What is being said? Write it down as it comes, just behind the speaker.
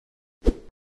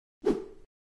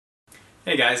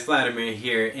Hey guys, Vladimir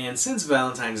here, and since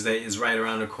Valentine's Day is right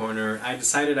around the corner, I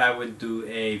decided I would do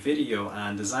a video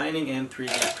on designing and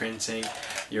 3D printing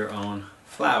your own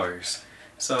flowers.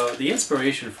 So the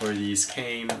inspiration for these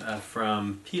came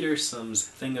from Peterson's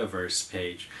Thingiverse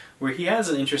page, where he has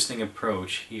an interesting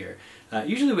approach here.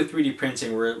 Usually with 3D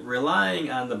printing, we're relying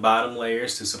on the bottom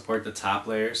layers to support the top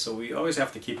layers, so we always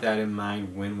have to keep that in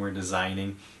mind when we're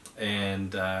designing.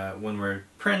 And when we're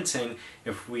printing,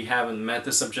 if we haven't met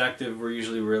this objective, we're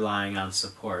usually relying on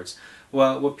supports.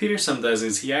 Well, what Peterson does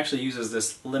is he actually uses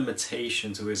this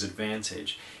limitation to his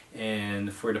advantage.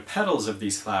 And for the petals of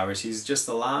these flowers, he's just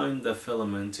allowing the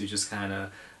filament to just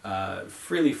kind of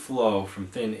freely flow from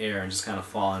thin air and just kind of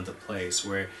fall into place,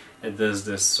 where it does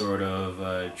this sort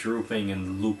of drooping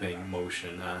and looping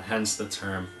motion, hence the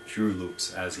term Drew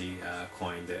loops, as he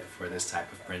coined it for this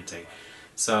type of printing.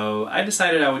 So I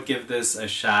decided I would give this a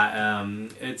shot.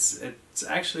 It's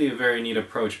actually a very neat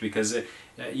approach because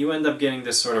you end up getting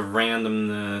this sort of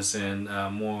randomness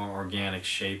and more organic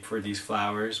shape for these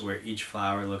flowers, where each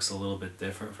flower looks a little bit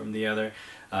different from the other.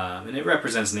 And it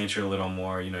represents nature a little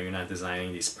more. You know, you're not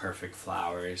designing these perfect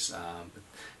flowers, but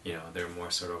you know, they're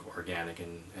more sort of organic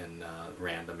and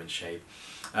random in shape.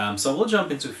 So we'll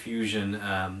jump into Fusion,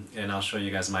 and I'll show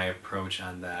you guys my approach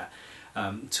on that.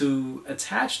 To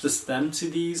attach the stem to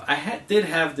these, I did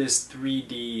have this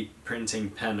 3D printing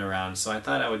pen around, so I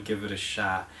thought I would give it a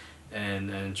shot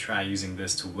and try using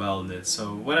this to weld it.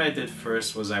 So what I did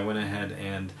first was I went ahead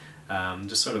and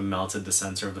just sort of melted the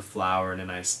center of the flower, and then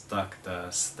I stuck the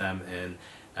stem in,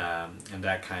 and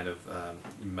that kind of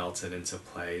melted into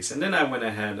place. And then I went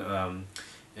ahead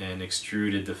and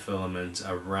extruded the filament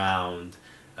around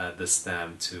the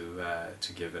stem to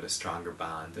give it a stronger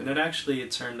bond, and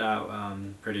it turned out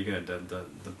pretty good.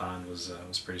 The bond was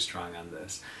pretty strong on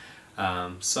this.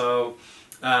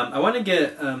 I want to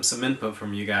get some input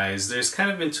from you guys. There's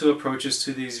kind of been two approaches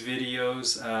to these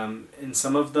videos. In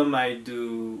some of them, I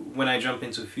do, when I jump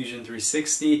into Fusion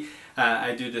 360,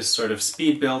 I do this sort of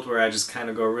speed build where I just kind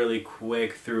of go really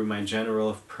quick through my general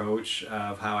approach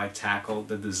of how I tackle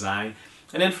the design.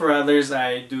 And then for others,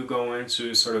 I do go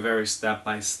into sort of very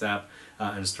step-by-step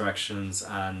instructions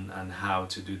on how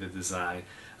to do the design.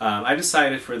 I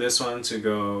decided for this one to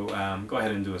go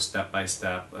ahead and do a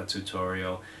step-by-step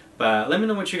tutorial. But let me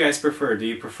know what you guys prefer. Do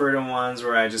you prefer the ones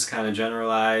where I just kind of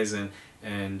generalize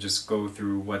and just go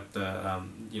through what the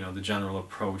the general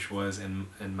approach was in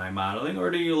my modeling, or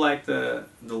do you like the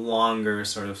longer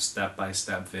sort of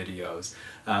step-by-step videos?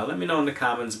 Let me know in the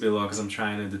comments below, because I'm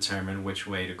trying to determine which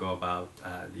way to go about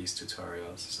these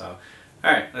tutorials. So,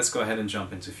 alright, let's go ahead and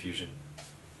jump into Fusion.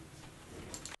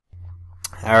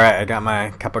 Alright, I got my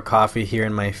cup of coffee here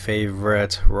in my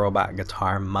favorite robot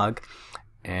guitar mug,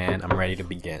 and I'm ready to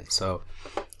begin. So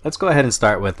let's go ahead and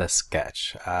start with a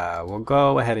sketch. We'll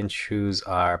go ahead and choose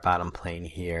our bottom plane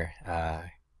here.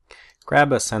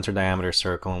 Grab a center diameter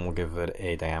circle, and we'll give it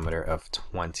a diameter of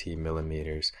 20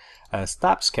 millimeters.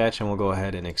 Stop sketch, and we'll go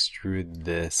ahead and extrude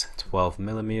this 12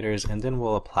 millimeters, and then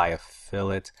we'll apply a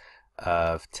fillet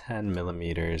of 10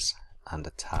 millimeters on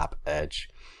the top edge.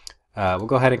 We'll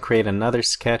go ahead and create another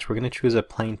sketch. We're going to choose a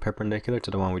plane perpendicular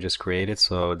to the one we just created,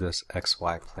 so this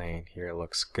XY plane here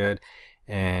looks good.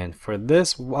 And for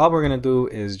this, all we're going to do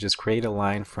is just create a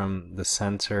line from the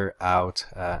center out,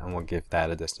 and we'll give that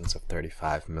a distance of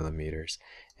 35 millimeters.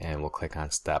 And we'll click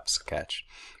on Step Sketch.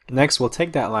 Next, we'll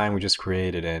take that line we just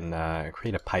created and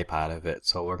create a pipe out of it.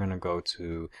 So we're going to go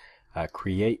to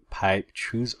Create Pipe,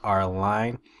 choose our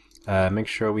line, make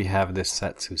sure we have this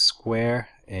set to square,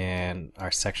 and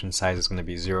our section size is going to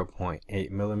be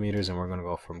 0.8 millimeters, and we're going to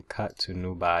go from Cut to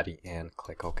New Body and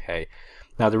click OK.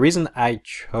 Now the reason I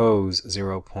chose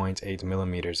 0.8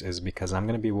 millimeters is because I'm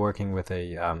going to be working with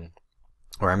I'm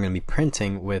going to be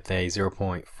printing with a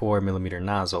 0.4 millimeter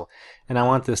nozzle, and I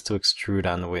want this to extrude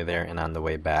on the way there and on the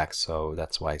way back, so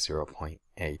that's why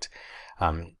 0.8.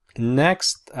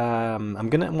 Next, I'm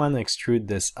going to want to extrude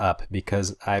this up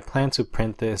because I plan to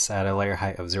print this at a layer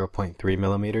height of 0.3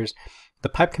 millimeters. The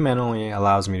pipe command only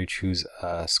allows me to choose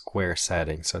a square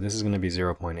setting, so this is going to be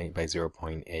 0.8 by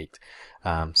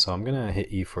 0.8. So I'm going to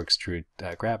hit E for extrude,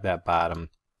 grab that bottom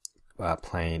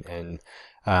plane, and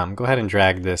go ahead and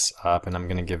drag this up, and I'm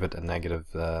going to give it a negative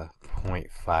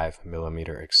 0.5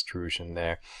 millimeter extrusion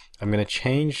there. I'm going to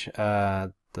change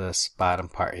this bottom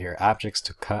part here, objects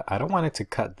to cut. I don't want it to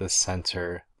cut the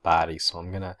center body, so I'm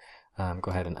going to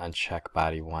go ahead and uncheck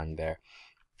body 1 there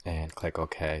and click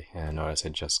OK, and notice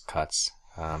it just cuts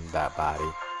that body.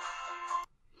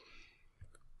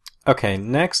 Okay,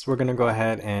 next we're going to go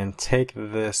ahead and take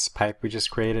this pipe we just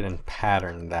created and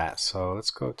pattern that. So let's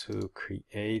go to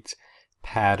Create,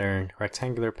 pattern,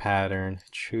 rectangular pattern,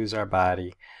 choose our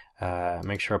body,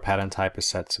 make sure our pattern type is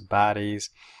set to bodies.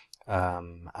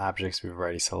 Objects we've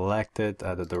already selected.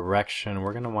 The direction,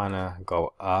 we're going to want to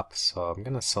go up, so I'm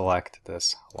going to select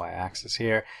this y-axis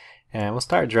here, and we'll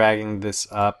start dragging this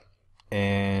up.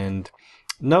 And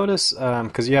notice,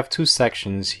 because you have two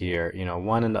sections here,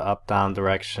 one in the up-down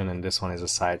direction and this one is a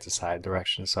side-to-side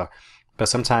direction, but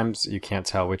sometimes you can't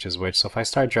tell which is which. So if I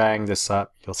start dragging this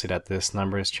up, you'll see that this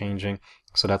number is changing,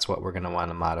 so that's what we're going to want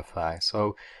to modify.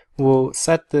 So we'll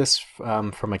set this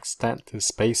from extent to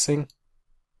spacing.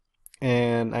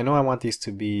 And I know I want these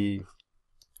to be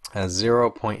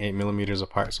 0.8 millimeters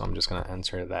apart, so I'm just going to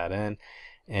enter that in.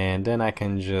 And then I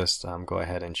can just go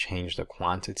ahead and change the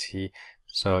quantity.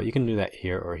 So you can do that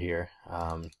here or here.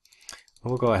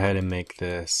 We'll go ahead and make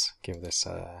this,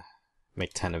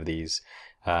 make 10 of these,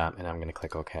 and I'm going to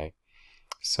click OK.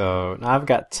 So now I've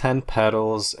got 10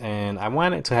 petals, and I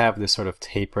want it to have this sort of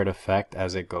tapered effect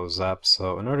as it goes up.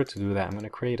 So in order to do that, I'm going to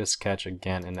create a sketch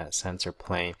again in that center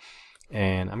plane.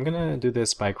 And I'm going to do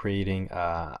this by creating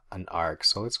an arc.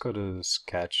 So let's go to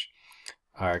Sketch,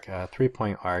 Arc,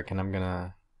 3-point arc, and I'm going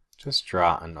to just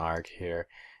draw an arc here.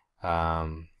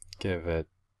 Give it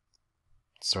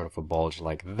sort of a bulge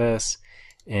like this.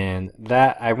 And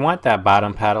that I want that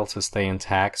bottom petal to stay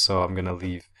intact, so I'm going to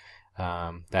leave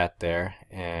that there.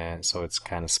 And so it's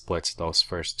kind of splits those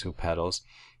first two petals.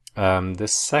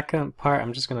 This second part,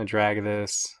 I'm just going to drag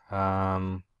this.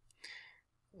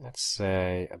 Let's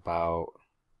say about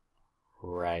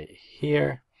right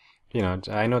here.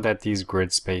 I know that these grid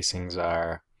spacings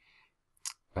are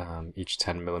each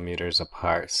 10 millimeters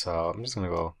apart, so I'm just going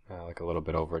to go like a little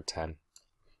bit over 10.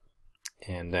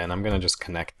 And then I'm going to just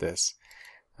connect this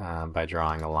by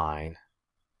drawing a line.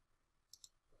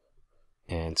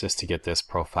 And just to get this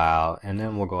profile, and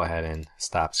then we'll go ahead and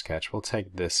stop sketch. We'll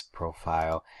take this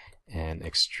profile and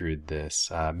extrude this.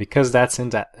 Because that's in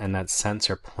that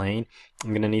center plane, I'm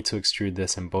going to need to extrude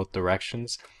this in both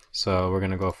directions. So we're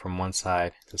going to go from one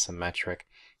side to symmetric.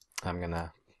 I'm going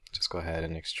to just go ahead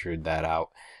and extrude that out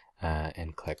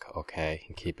and click OK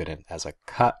and keep it in as a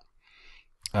cut.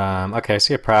 Okay, I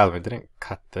see a problem. I didn't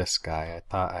cut this guy. I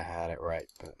thought I had it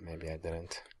right, but maybe I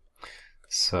didn't.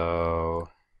 So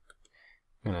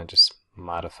I'm going to just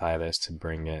modify this to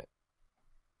bring it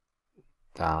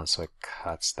down so it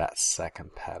cuts that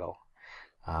second petal.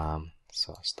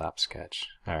 So stop sketch.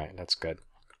 Alright, that's good.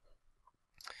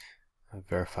 I've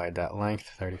verified that length,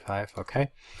 35.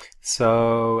 Okay.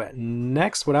 So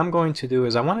next what I'm going to do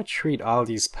is I want to treat all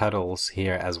these petals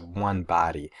here as one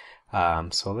body.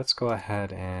 So let's go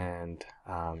ahead and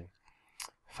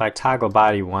if I toggle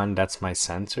body 1, that's my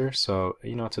center. So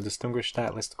to distinguish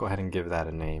that, let's go ahead and give that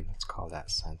a name. Let's call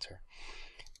that center.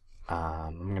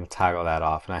 I'm going to toggle that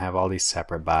off, and I have all these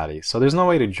separate bodies. So there's no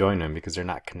way to join them because they're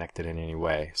not connected in any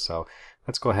way. So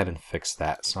let's go ahead and fix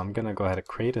that. So I'm going to go ahead and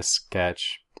create a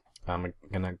sketch. I'm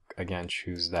going to again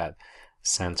choose that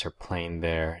center plane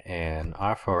there and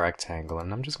R for rectangle,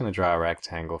 and I'm just going to draw a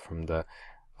rectangle from the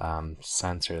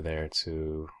center there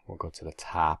to, we'll go to the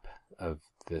top of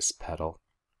this petal.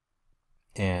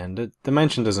 And the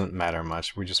dimension doesn't matter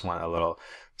much. We just want a little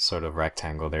sort of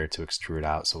rectangle there to extrude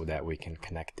out so that we can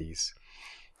connect these.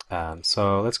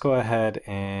 So let's go ahead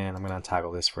and I'm going to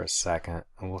toggle this for a second,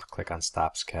 and we'll click on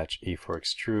stop sketch, E for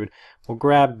extrude. We'll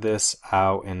grab this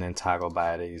out and then toggle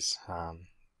bodies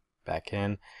back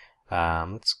in.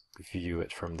 Let's view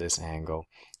it from this angle.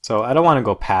 So I don't want to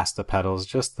go past the petals,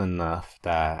 just enough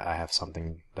that I have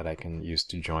something that I can use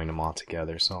to join them all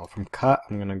together. So from cut,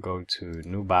 I'm going to go to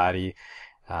new body,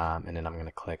 and then I'm going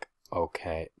to click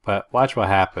OK. But watch what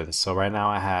happens. So right now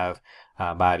I have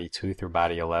body 2 through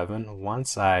body 11.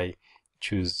 Once I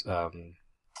choose,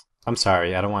 I'm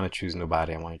sorry, I don't want to choose new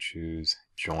body. I want to choose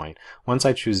join. Once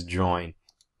I choose join,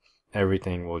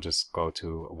 everything will just go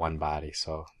to one body.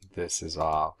 So this is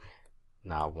all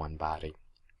now one body.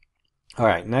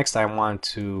 Alright, next I want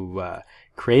to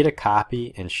create a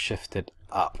copy and shift it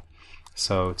up.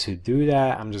 So to do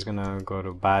that, I'm just going to go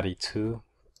to body 2,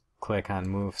 click on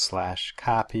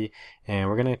move/copy, and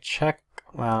we're going to check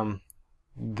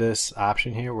this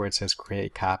option here where it says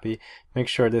create copy. Make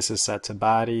sure this is set to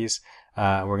bodies.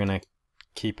 We're going to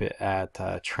keep it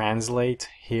at translate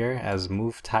here as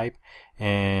move type,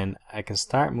 and I can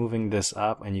start moving this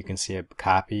up, and you can see a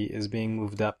copy is being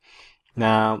moved up.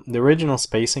 Now the original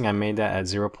spacing, I made that at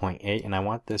 0.8, and I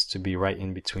want this to be right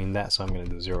in between that, so I'm going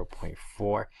to do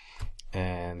 0.4,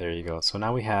 and there you go. So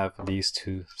now we have these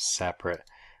two separate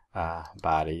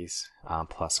bodies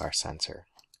plus our center.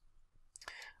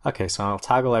 Okay, so I'll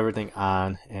toggle everything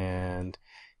on, and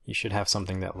you should have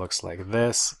something that looks like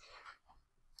this.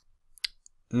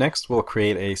 next we'll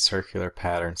create a circular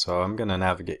pattern. So I'm going to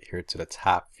navigate here to the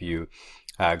top view,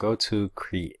 go to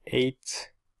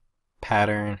Create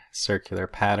Pattern, Circular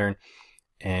Pattern,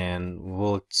 and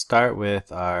we'll start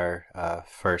with our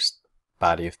first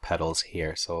body of petals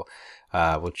here. So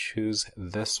we'll choose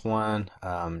this one,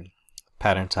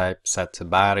 pattern type set to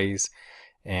bodies,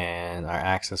 and our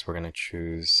axis we're going to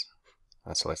choose,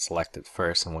 so let's select it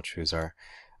first, and we'll choose our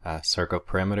circle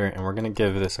perimeter, and we're going to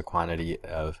give this a quantity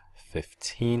of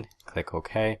 15. Click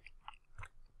OK,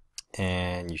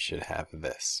 and you should have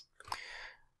this.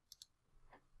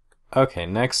 Okay,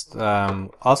 next,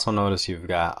 also notice you've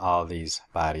got all these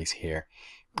bodies here.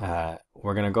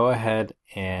 We're going to go ahead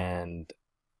and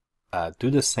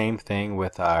do the same thing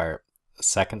with our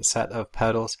second set of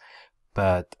petals,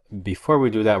 but before we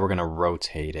do that, we're going to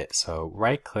rotate it. So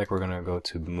right click, we're going to go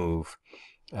to Move.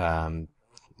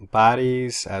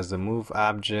 Bodies as the move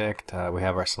object, we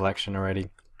have our selection already.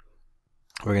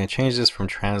 We're going to change this from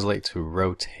translate to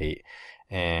rotate,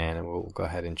 and we'll go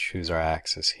ahead and choose our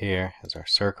axis here as our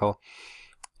circle,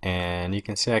 and you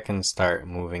can see I can start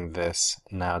moving this.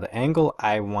 Now the angle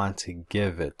I want to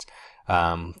give it,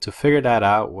 to figure that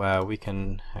out, well, we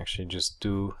can actually just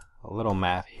do a little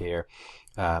math here.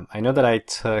 I know that I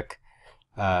took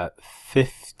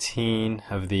 15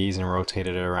 of these and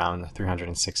rotated it around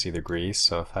 360 degrees,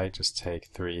 so if I just take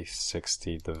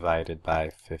 360 divided by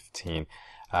 15,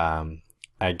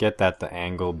 I get that the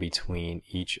angle between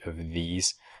each of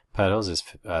these petals is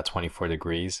 24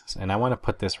 degrees, and I want to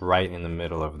put this right in the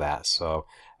middle of that. So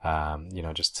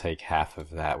just take half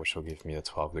of that, which will give me the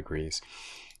 12 degrees.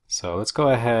 So let's go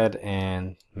ahead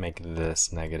and make this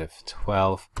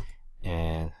 -12,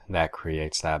 and that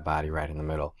creates that body right in the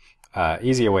middle.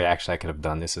 Easier way actually I could have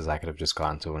done this is I could have just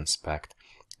gone to inspect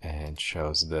and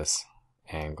shows this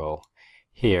angle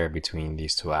here between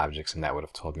these two objects, and that would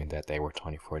have told me that they were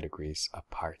 24 degrees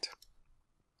apart.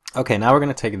 Okay, now we're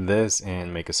going to take this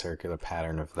and make a circular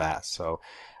pattern of that. So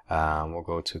we'll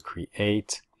go to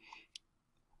Create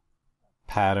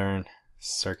Pattern,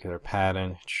 Circular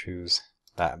Pattern, choose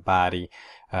that body.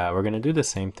 We're going to do the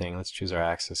same thing. Let's choose our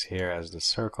axis here as the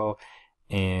circle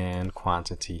and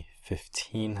quantity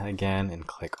 15 again, and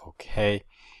click OK,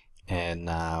 and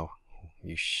now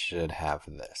you should have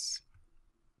this.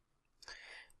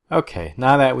 Okay,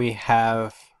 now that we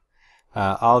have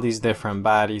all these different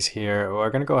bodies here, we're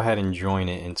going to go ahead and join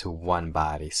it into one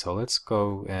body. So let's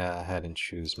go ahead and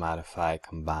choose Modify,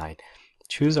 Combine,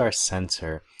 choose our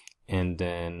center, and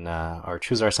then or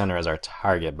choose our center as our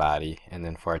target body, and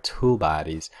then for our tool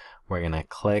bodies we're going to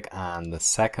click on the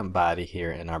second body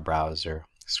here in our browser,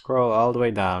 scroll all the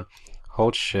way down,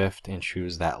 hold shift, and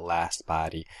choose that last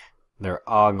body. They're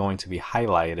all going to be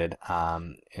highlighted,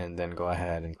 and then go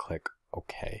ahead and click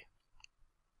OK.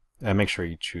 And make sure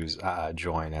you choose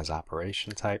join as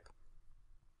operation type,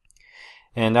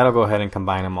 and that'll go ahead and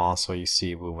combine them all. So you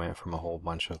see we went from a whole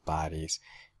bunch of bodies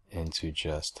into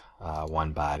just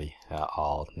one body,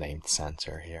 all named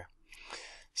center here.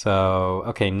 So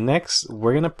okay, next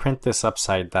we're gonna print this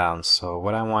upside down. So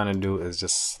what I want to do is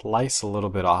just slice a little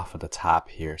bit off of the top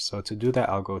here. So to do that,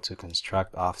 I'll go to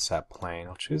Construct Offset Plane.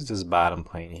 I'll choose this bottom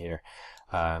plane here,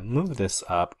 move this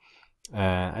up,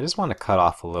 and I just want to cut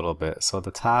off a little bit. So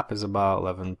the top is about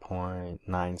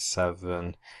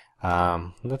 11.97.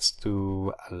 Let's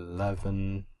do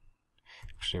 11.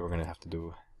 Actually, we're gonna have to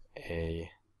do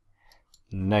a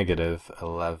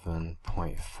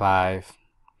 -11.5.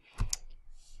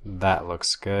 That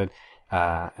looks good,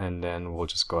 and then we'll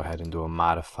just go ahead and do a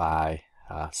modify,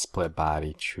 split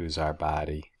body, choose our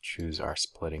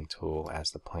splitting tool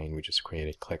as the plane we just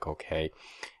created, click OK,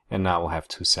 and now we'll have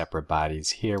two separate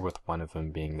bodies here, with one of them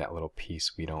being that little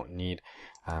piece we don't need.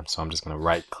 So I'm just going to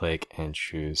right click and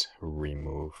choose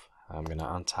remove. I'm going to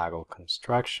untoggle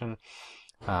construction,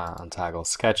 untoggle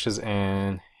sketches,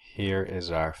 and here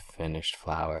is our finished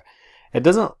flower. It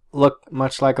doesn't look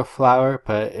much like a flower,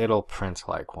 but it'll print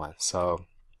like one. So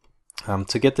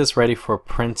to get this ready for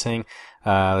printing,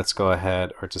 let's go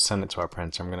ahead, or to send it to our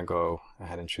printer, I'm going to go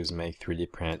ahead and choose Make 3D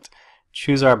Print.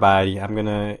 Choose our body. I'm going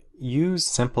to use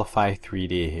Simplify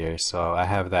 3D here. So I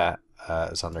have that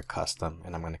as under Custom,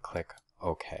 and I'm going to click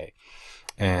OK.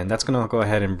 And that's going to go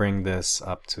ahead and bring this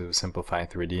up to Simplify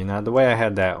 3D. Now, the way I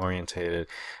had that orientated,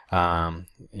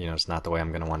 it's not the way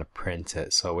I'm going to want to print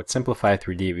it. So with Simplify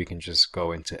 3D, we can just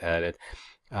go into Edit,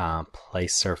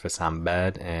 Place Surface on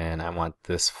Bed, and I want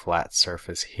this flat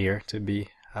surface here to be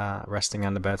resting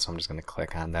on the bed. So I'm just going to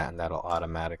click on that, and that'll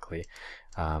automatically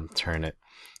turn it.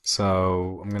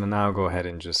 So I'm going to now go ahead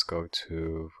and just go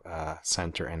to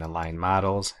Center and Align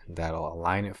Models. That'll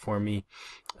align it for me.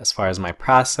 As far as my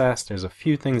process, there's a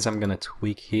few things I'm going to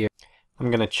tweak here. I'm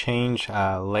going to change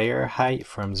layer height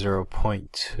from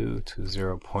 0.2 to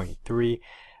 0.3,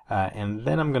 and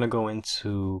then I'm going to go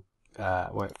into,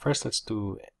 wait, first let's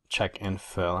do check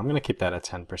infill. I'm going to keep that at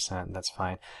 10%, that's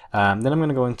fine. Then I'm going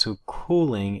to go into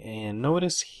cooling, and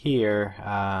notice here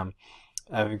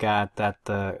I've got that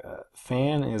the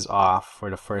fan is off for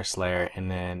the first layer,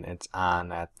 and then it's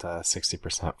on at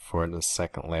 60% for the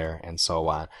second layer, and so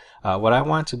on. What I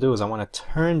want to do is I want to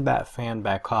turn that fan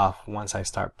back off once I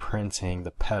start printing the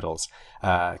petals,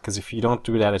 because if you don't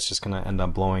do that, it's just going to end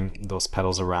up blowing those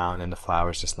petals around and the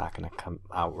flower is just not going to come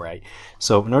out right.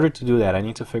 So in order to do that, I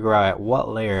need to figure out at what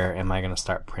layer am I going to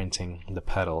start printing the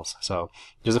petals. So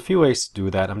there's a few ways to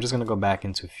do that. I'm just going to go back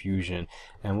into Fusion,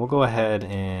 and we'll go ahead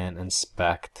and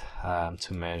inspect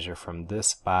to measure from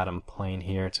this bottom plane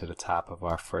here to the top of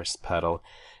our first petal,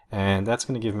 and that's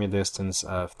going to give me a distance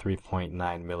of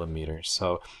 3.9 millimeters.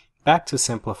 So back to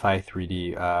Simplify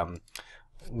 3D,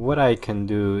 what I can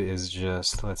do is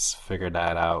just, let's figure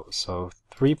that out. So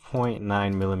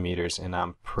 3.9 millimeters, and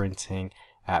I'm printing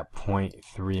at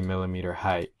 0.3 millimeter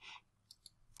height.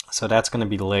 So that's going to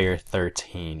be layer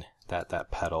 13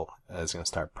 that petal is going to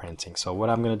start printing. So what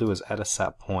I'm going to do is at a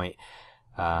set point,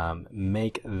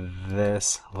 make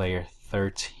this layer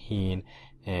 13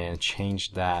 and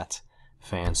change that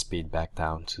fan speed back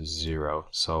down to 0.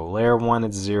 So layer 1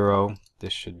 is 0,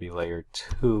 this should be layer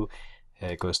 2,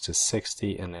 it goes to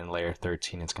 60, and then layer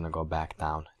 13 it's going to go back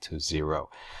down to 0.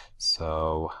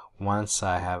 So once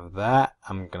I have that,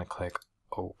 I'm going to click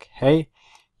OK,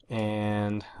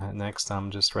 and next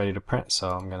I'm just ready to print. So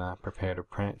I'm going to prepare to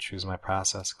print, choose my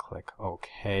process, click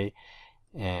OK,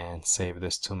 and save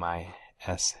this to my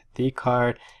SD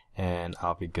card, and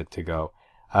I'll be good to go.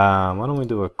 Why don't we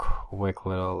do a quick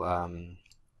little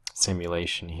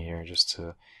simulation here just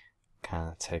to kind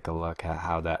of take a look at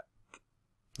how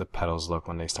the petals look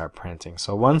when they start printing.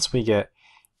 So once we get,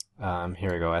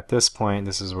 here we go, at this point,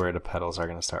 this is where the petals are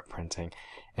going to start printing.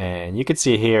 And you can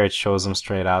see here it shows them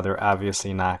straight out. They're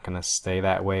obviously not going to stay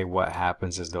that way. What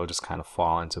happens is they'll just kind of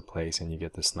fall into place, and you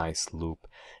get this nice loop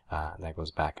that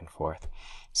goes back and forth.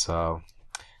 So,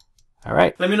 all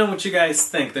right. Let me know what you guys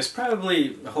think. There's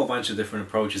probably a whole bunch of different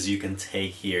approaches you can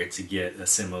take here to get a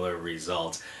similar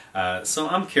result. So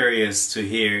I'm curious to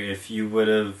hear if you would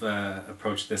have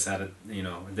approached this at a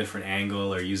different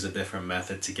angle, or use a different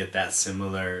method to get that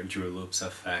similar Drew Loops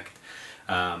effect.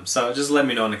 So just let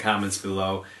me know in the comments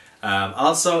below.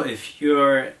 Also, if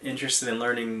you're interested in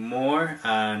learning more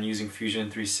on using Fusion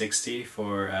 360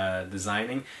 for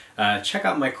designing, check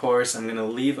out my course. I'm going to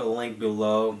leave a link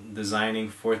below, Designing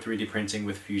for 3D Printing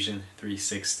with Fusion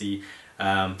 360.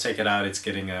 Check it out, it's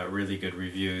getting really good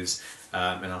reviews,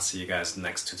 and I'll see you guys in the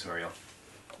next tutorial.